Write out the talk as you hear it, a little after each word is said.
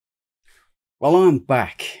Well, I'm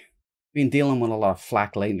back. Been dealing with a lot of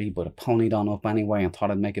flack lately, but I ponied on up anyway and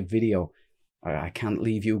thought I'd make a video. I can't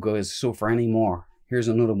leave you guys suffer anymore. Here's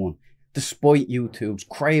another one. Despite YouTube's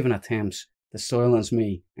craven attempts to silence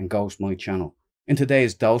me and ghost my channel. In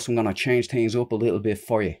today's dose, I'm going to change things up a little bit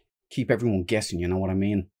for you. Keep everyone guessing, you know what I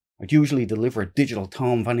mean? I'd usually deliver a digital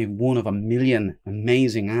tome of any one of a million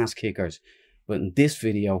amazing ass kickers. But in this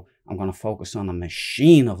video, I'm going to focus on a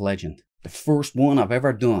machine of legend. The first one I've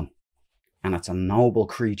ever done. And it's a noble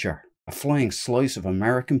creature, a flying slice of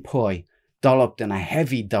American pie, dolloped in a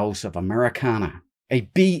heavy dose of Americana, a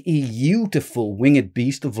beautiful winged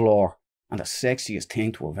beast of lore, and the sexiest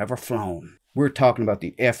thing to have ever flown. We're talking about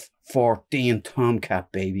the F-14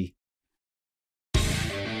 Tomcat, baby.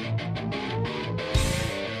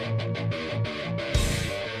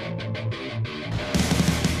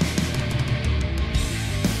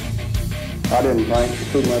 I didn't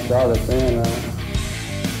think too much of it then.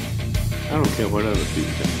 I don't care what other people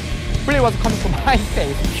think. Really was coming from my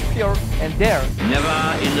face, pure and there.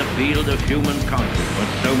 Never in the field of human conscience was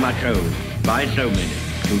so much owed by so many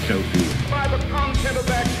to so few. By the content of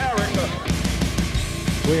their character.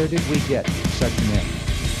 Where did we get such men?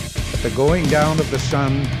 At the going down of the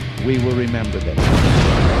sun, we will remember them.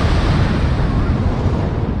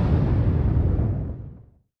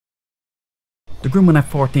 The Grumman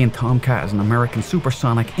F-14 Tomcat is an American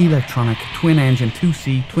supersonic, electronic, twin-engine,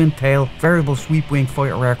 two-seat, twin-tail, variable sweep-wing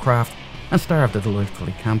fighter aircraft, and star of the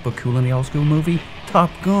delightfully camp but cool in the old-school movie, Top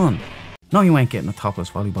Gun. No, you ain't getting a topless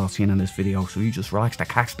volleyball scene in this video, so you just relax the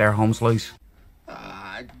cacks there, home slice.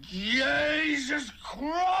 Jesus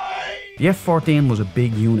Christ! The F-14 was a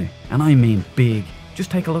big unit, and I mean big. Just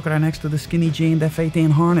take a look at her next to the skinny jeaned F-18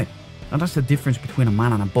 Hornet. Now that's the difference between a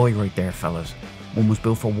man and a boy right there, fellas. One was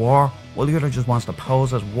built for war, while the other just wants to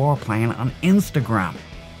pose as warplane on Instagram.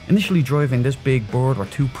 Initially driving this big bird were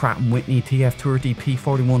two Pratt & Whitney TF-30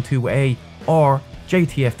 P41-2A or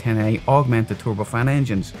JTF-10A augmented turbofan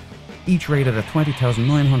engines, each rated at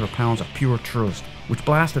 20,900 pounds of pure thrust, which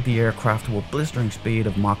blasted the aircraft to a blistering speed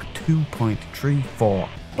of Mach 2.34,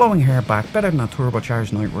 blowing hair back better than a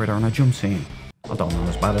turbocharged Knight Rider on a jump scene. Although not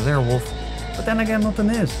as bad as Airwolf, but then again nothing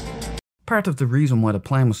is. Part of the reason why the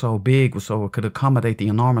plane was so big was so it could accommodate the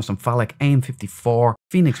enormous and phallic AIM-54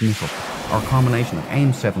 Phoenix missile, or a combination of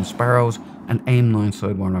AIM-7 Sparrows and AIM-9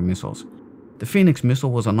 Sidewinder missiles. The Phoenix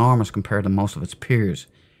missile was enormous compared to most of its peers.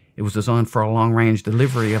 It was designed for a long-range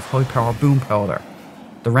delivery of high-power boom powder.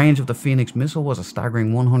 The range of the Phoenix missile was a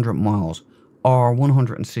staggering 100 miles, or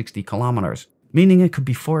 160 kilometers, meaning it could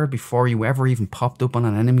be fired before you ever even popped up on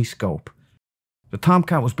an enemy scope. The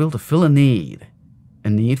Tomcat was built to fill a need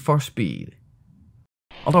for speed.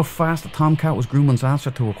 Although fast, the Tomcat was Grumman's answer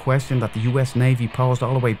to a question that the US Navy posed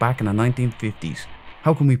all the way back in the 1950s.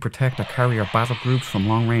 How can we protect our carrier battle groups from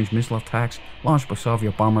long-range missile attacks launched by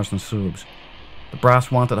Soviet bombers and subs? The brass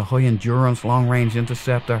wanted a high-endurance, long-range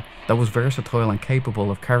interceptor that was versatile and capable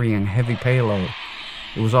of carrying heavy payload.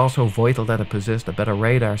 It was also vital that it possessed a better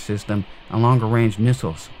radar system and longer-range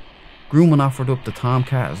missiles. Grumman offered up the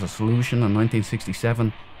Tomcat as a solution in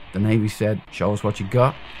 1967. The Navy said, "Show us what you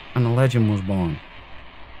got," and a legend was born.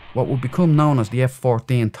 What would become known as the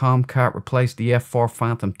F-14 Tomcat replaced the F-4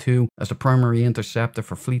 Phantom II as the primary interceptor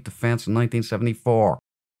for fleet defense in 1974.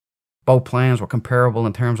 Both planes were comparable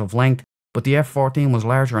in terms of length, but the F-14 was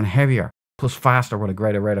larger and heavier, plus faster with a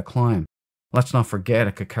greater rate of climb. Let's not forget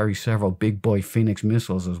it could carry several big boy Phoenix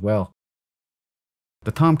missiles as well.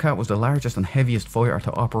 The Tomcat was the largest and heaviest fighter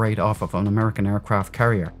to operate off of an American aircraft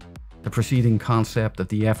carrier. The preceding concept of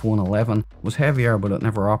the F-111 was heavier, but it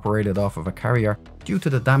never operated off of a carrier due to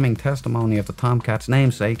the damning testimony of the Tomcat's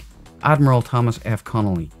namesake, Admiral Thomas F.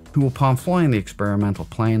 Connolly, who upon flying the experimental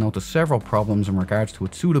plane noticed several problems in regards to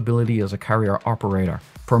its suitability as a carrier operator,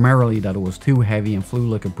 primarily that it was too heavy and flew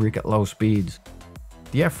like a brick at low speeds.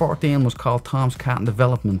 The F-14 was called Tom's Cat in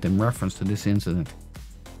development in reference to this incident.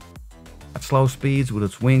 At slow speeds with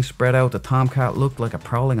its wings spread out, the Tomcat looked like a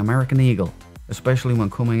prowling American eagle, especially when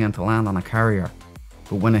coming in to land on a carrier.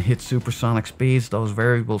 But when it hit supersonic speeds, those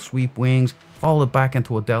variable sweep wings folded back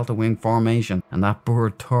into a delta wing formation, and that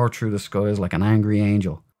bird tore through the skies like an angry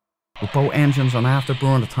angel. With both engines on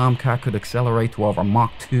afterburn, the Tomcat could accelerate to over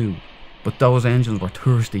Mach 2, but those engines were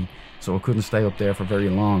thirsty, so it couldn't stay up there for very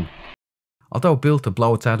long. Although built to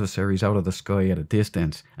blow its adversaries out of the sky at a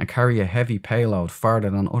distance and carry a heavy payload farther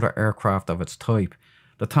than other aircraft of its type,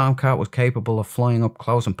 the Tomcat was capable of flying up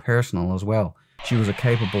close and personal as well. She was a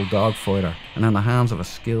capable dogfighter, and in the hands of a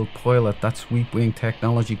skilled pilot, that sweep-wing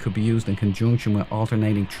technology could be used in conjunction with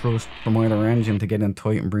alternating thrust from either engine to get in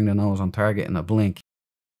tight and bring the nose on target in a blink.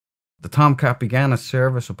 The Tomcat began its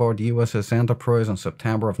service aboard the USS Enterprise in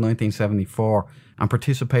September of 1974 and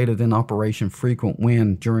participated in Operation Frequent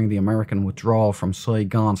Wind during the American withdrawal from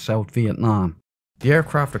Saigon, South Vietnam. The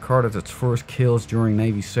aircraft recorded its first kills during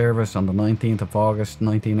Navy service on the 19th of August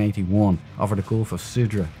 1981 over the Gulf of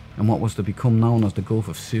Sidra in what was to become known as the Gulf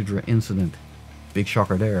of Sidra incident. Big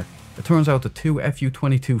shocker there. It turns out the two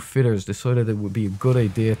Fu-22 fitters decided it would be a good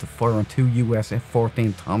idea to fire on two US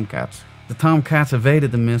F-14 Tomcats. The Tomcats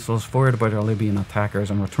evaded the missiles fired by their Libyan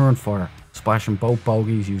attackers and returned fire, splashing both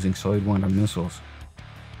bogies using Sidewinder missiles.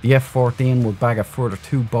 The F-14 would bag a further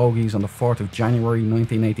two bogies on the 4th of January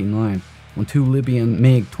 1989 when two Libyan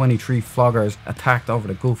MiG-23 floggers attacked over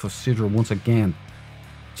the Gulf of Sidra once again.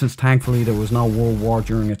 Since thankfully there was no World War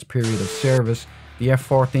during its period of service, the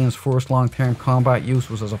F-14's first long-term combat use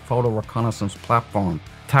was as a photo reconnaissance platform.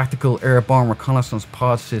 Tactical Airborne Reconnaissance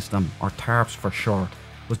Pod System, or TARPS for short,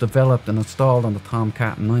 was developed and installed on the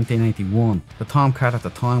Tomcat in 1981. The Tomcat at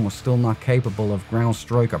the time was still not capable of ground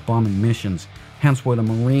strike or bombing missions, hence why the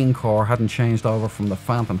Marine Corps hadn't changed over from the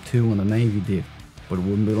Phantom II and the Navy did, but it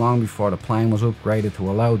wouldn't be long before the plane was upgraded to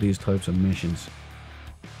allow these types of missions.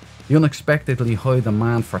 The unexpectedly high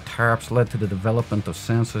demand for TARPs led to the development of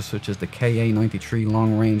sensors such as the Ka-93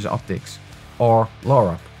 Long Range Optics, or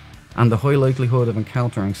LOROP, and the high likelihood of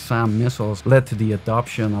encountering SAM missiles led to the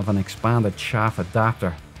adoption of an expanded chaff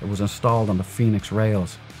adapter that was installed on the Phoenix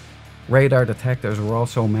rails. Radar detectors were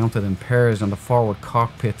also mounted in pairs in the forward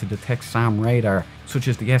cockpit to detect SAM radar, such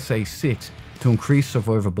as the SA-6, to increase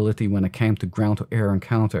survivability when it came to ground-to-air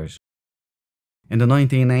encounters. In the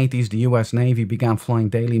 1980s, the US Navy began flying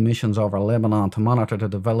daily missions over Lebanon to monitor the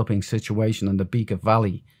developing situation in the Bekaa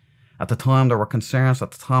Valley. At the time, there were concerns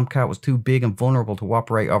that the Tomcat was too big and vulnerable to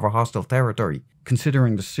operate over hostile territory,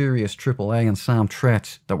 considering the serious AAA and SAM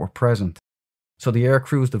threats that were present. So the air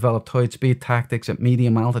crews developed high-speed tactics at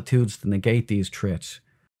medium altitudes to negate these threats.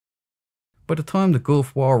 By the time the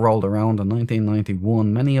Gulf War rolled around in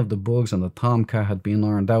 1991, many of the bugs in the Tomcat had been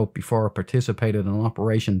ironed out before it participated in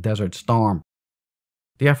Operation Desert Storm.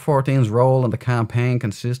 The F-14's role in the campaign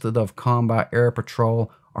consisted of combat air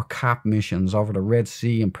patrol or CAP missions over the Red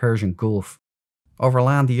Sea and Persian Gulf. Over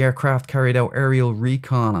land, the aircraft carried out aerial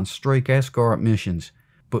recon and strike escort missions,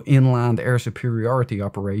 but inland air superiority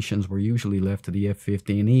operations were usually left to the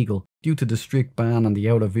F-15 Eagle due to the strict ban on the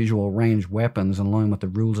out-of-visual range weapons in line with the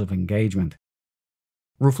rules of engagement.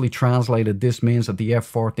 Roughly translated, this means that the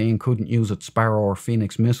F-14 couldn't use its Sparrow or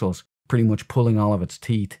Phoenix missiles, pretty much pulling all of its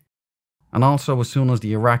teeth. And also, as soon as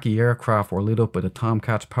the Iraqi aircraft were lit up by the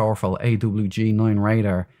Tomcat's powerful AWG-9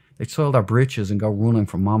 radar, they'd soil their britches and go running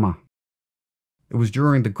for mama. It was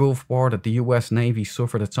during the Gulf War that the US Navy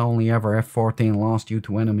suffered its only ever F-14 loss due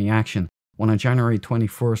to enemy action, when on January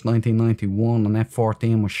 21st, 1991, an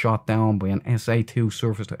F-14 was shot down by an SA-2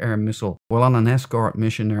 surface-to-air missile while on an escort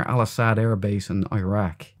mission near Al-Assad Air Base in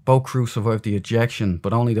Iraq. Both crews survived the ejection,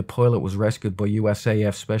 but only the pilot was rescued by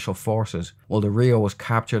USAF Special Forces, while the Rio was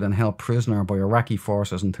captured and held prisoner by Iraqi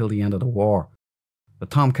forces until the end of the war. The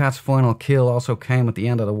Tomcat's final kill also came at the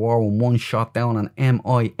end of the war when one shot down an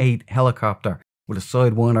Mi-8 helicopter with a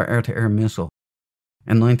Sidewinder air-to-air missile.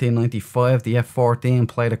 In 1995, the F-14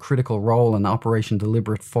 played a critical role in Operation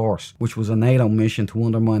Deliberate Force, which was a NATO mission to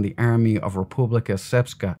undermine the army of Republika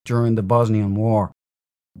Srpska during the Bosnian War.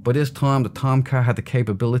 By this time, the Tomcat had the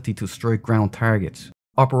capability to strike ground targets.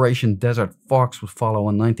 Operation Desert Fox would follow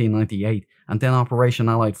in 1998, and then Operation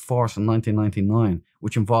Allied Force in 1999,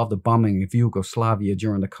 which involved the bombing of Yugoslavia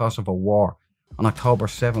during the Kosovo War. On October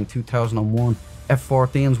 7, 2001,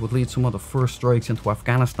 F-14s would lead some of the first strikes into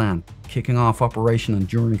Afghanistan, kicking off Operation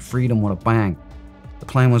Enduring Freedom with a bang. The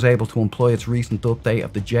plane was able to employ its recent update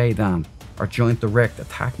of the JDAM, or Joint Direct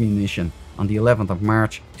Attack Munition, on the 11th of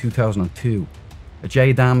March 2002. A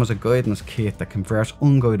JDAM is a guidance kit that converts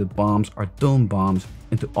unguided bombs or dumb bombs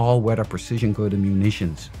into all-weather precision-guided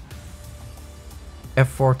munitions.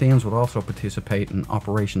 F-14s would also participate in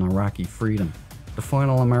Operation Iraqi Freedom. The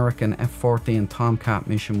final American F-14 Tomcat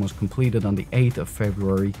mission was completed on the 8th of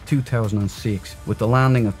February 2006, with the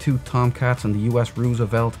landing of two Tomcats on the US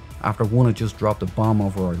Roosevelt after one had just dropped a bomb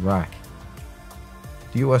over Iraq.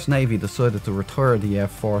 The US Navy decided to retire the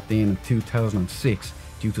F-14 in 2006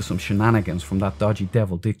 due to some shenanigans from that dodgy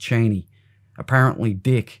devil Dick Cheney. Apparently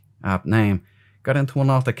Dick, apt name, got into an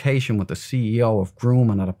altercation with the CEO of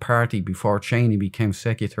Grumman at a party before Cheney became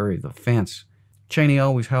Secretary of Defense. Cheney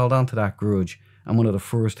always held on to that grudge, and one of the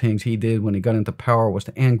first things he did when he got into power was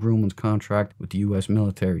to end Grumman's contract with the US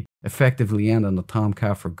military, effectively ending the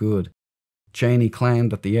Tomcat for good. Cheney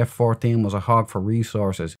claimed that the F-14 was a hog for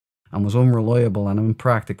resources and was unreliable and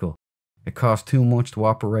impractical. It cost too much to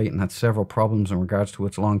operate and had several problems in regards to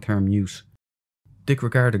its long-term use. Dick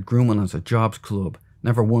regarded Grumman as a jobs club,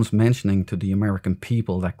 never once mentioning to the American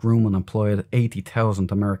people that Grumman employed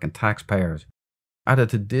 80,000 American taxpayers. Added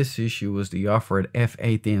to this issue was the offered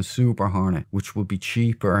F-14 Super Hornet, which would be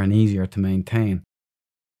cheaper and easier to maintain,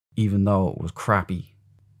 even though it was crappy.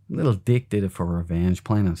 Little Dick did it for revenge,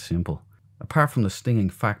 plain and simple. Apart from the stinging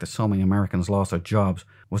fact that so many Americans lost their jobs,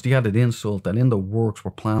 was the added insult that in the works were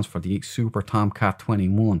plans for the Super Tomcat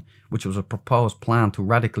 21, which was a proposed plan to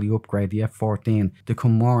radically upgrade the F-14 to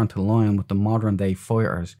come more into line with the modern day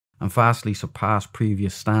fighters and vastly surpass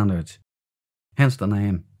previous standards. Hence the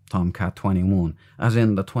name Tomcat 21, as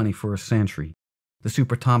in the 21st century. The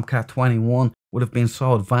Super Tomcat 21 would have been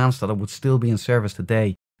so advanced that it would still be in service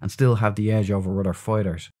today and still have the edge over other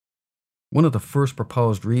fighters. One of the first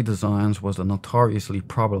proposed redesigns was the notoriously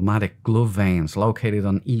problematic glove vanes located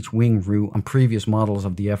on each wing root on previous models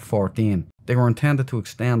of the F-14. They were intended to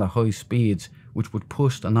extend at high speeds, which would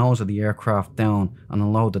push the nose of the aircraft down and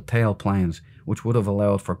unload the tailplanes, which would have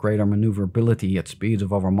allowed for greater manoeuvrability at speeds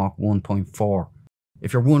of over Mach 1.4.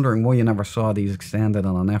 If you're wondering why you never saw these extended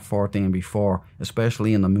on an F-14 before,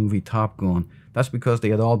 especially in the movie Top Gun, that's because they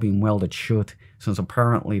had all been welded shut, since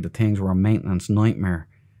apparently the things were a maintenance nightmare.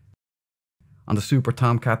 On the Super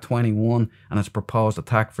Tomcat 21 and its proposed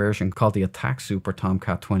attack version called the Attack Super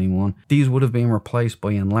Tomcat 21, these would have been replaced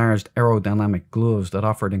by enlarged aerodynamic gloves that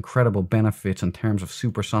offered incredible benefits in terms of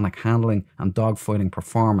supersonic handling and dogfighting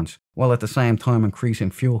performance, while at the same time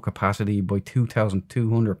increasing fuel capacity by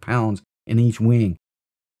 2,200 pounds in each wing.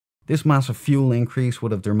 This massive fuel increase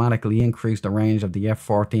would have dramatically increased the range of the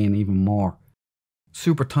F-14 even more.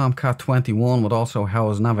 Super Tomcat 21 would also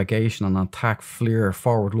house navigation and attack FLIR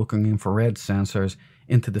forward-looking infrared sensors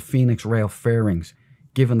into the Phoenix rail fairings,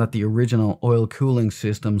 given that the original oil cooling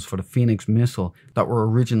systems for the Phoenix missile that were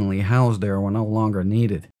originally housed there were no longer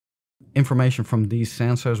needed. Information from these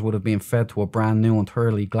sensors would have been fed to a brand new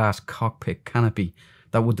entirely glass cockpit canopy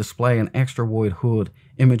that would display an extra wide hood,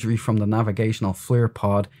 imagery from the navigational FLIR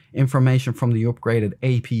pod, information from the upgraded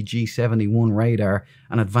APG-71 radar,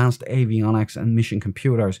 and advanced avionics and mission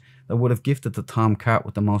computers that would have gifted the Tomcat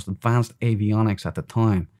with the most advanced avionics at the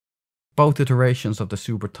time. Both iterations of the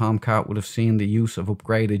Super Tomcat would have seen the use of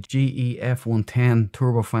upgraded GE F-110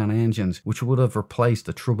 turbofan engines, which would have replaced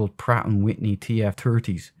the troubled Pratt & Whitney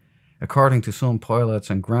TF-30s. According to some pilots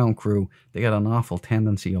and ground crew, they had an awful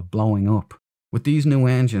tendency of blowing up. With these new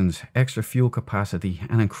engines, extra fuel capacity,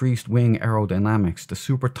 and increased wing aerodynamics, the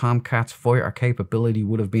Super Tomcat's fighter capability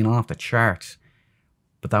would have been off the charts.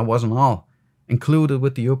 But that wasn't all. Included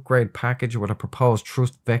with the upgrade package were the proposed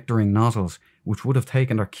thrust vectoring nozzles, which would have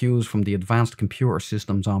taken their cues from the advanced computer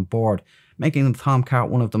systems on board, making the Tomcat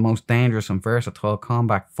one of the most dangerous and versatile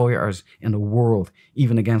combat fighters in the world,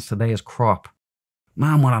 even against today's crop.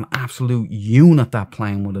 Man, what an absolute unit that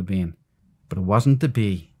plane would have been. But it wasn't to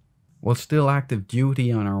be. While still active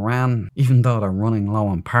duty on Iran, even though they're running low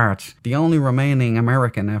on parts, the only remaining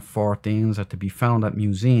American F-14s are to be found at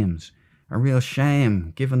museums. A real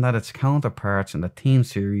shame, given that its counterparts in the Team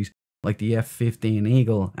series, like the F-15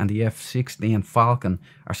 Eagle and the F-16 Falcon,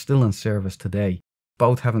 are still in service today,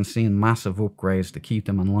 both having seen massive upgrades to keep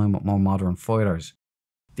them in line with more modern fighters.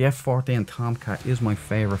 The F-14 Tomcat is my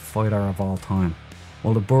favourite fighter of all time.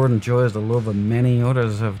 While the bird enjoys the love of many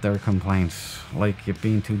others of their complaints, like it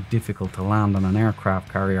being too difficult to land on an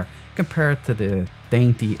aircraft carrier compared to the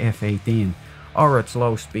dainty F-18, or its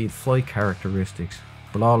low-speed flight characteristics.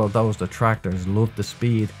 But all of those detractors love the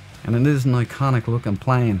speed, and it is an iconic looking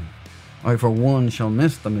plane. I for one shall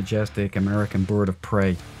miss the majestic American bird of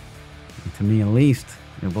prey. And to me at least,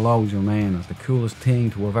 it will always remain as the coolest thing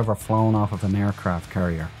to have ever flown off of an aircraft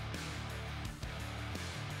carrier.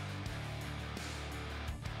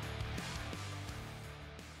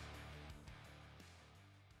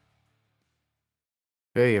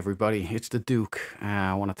 Hey everybody, it's the Duke.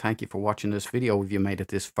 I want to thank you for watching this video if you made it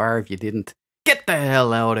this far. If you didn't, get the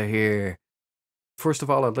hell out of here. First of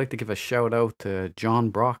all, I'd like to give a shout out to John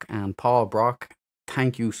Brock and Paul Brock.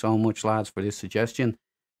 Thank you so much, lads, for this suggestion.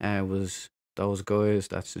 It was those guys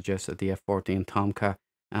that suggested the F-14 Tomcat,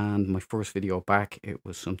 and my first video back, it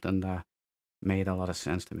was something that made a lot of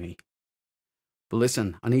sense to me. But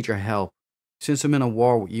listen, I need your help. Since I'm in a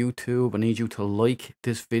war with YouTube, I need you to like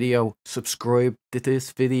this video, subscribe to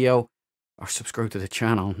this video, or subscribe to the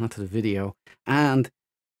channel, not to the video, and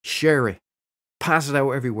share it. Pass it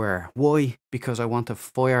out everywhere. Why? Because I want to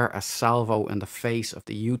fire a salvo in the face of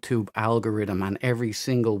the YouTube algorithm, and every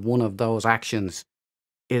single one of those actions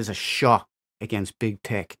is a shot against big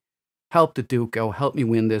tech. Help the Duke out, help me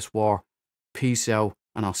win this war. Peace out,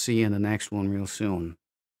 and I'll see you in the next one real soon.